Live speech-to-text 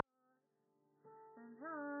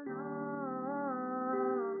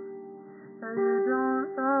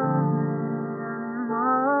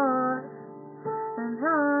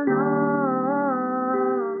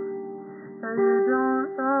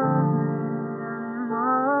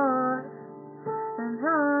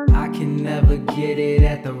never get it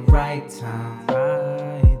at the right time.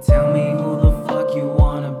 Tell me who the fuck you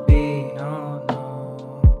wanna be. No,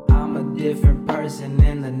 no. I'm a different person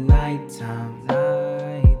in the nighttime.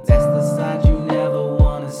 That's the side you never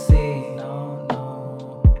wanna see. No,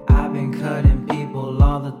 no. I've been cutting people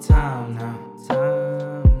all the time now.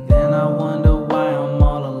 Then I wonder why I'm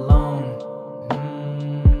all alone.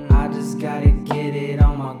 I just gotta get it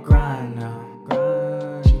on my grind now.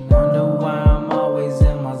 She wonder why I'm always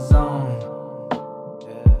in my zone.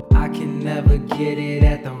 I can never get it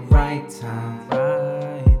at the right time.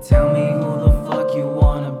 Tell me who the fuck you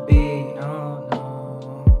wanna be. No,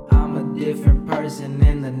 no. I'm a different person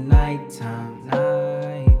in the nighttime.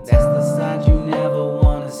 That's the side you never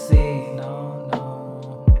wanna see. No,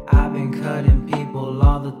 no. I've been cutting people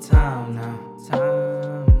all the time now.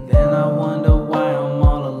 Then I wonder why I'm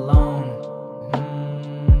all alone.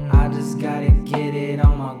 I just gotta get it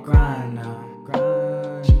on my grind now.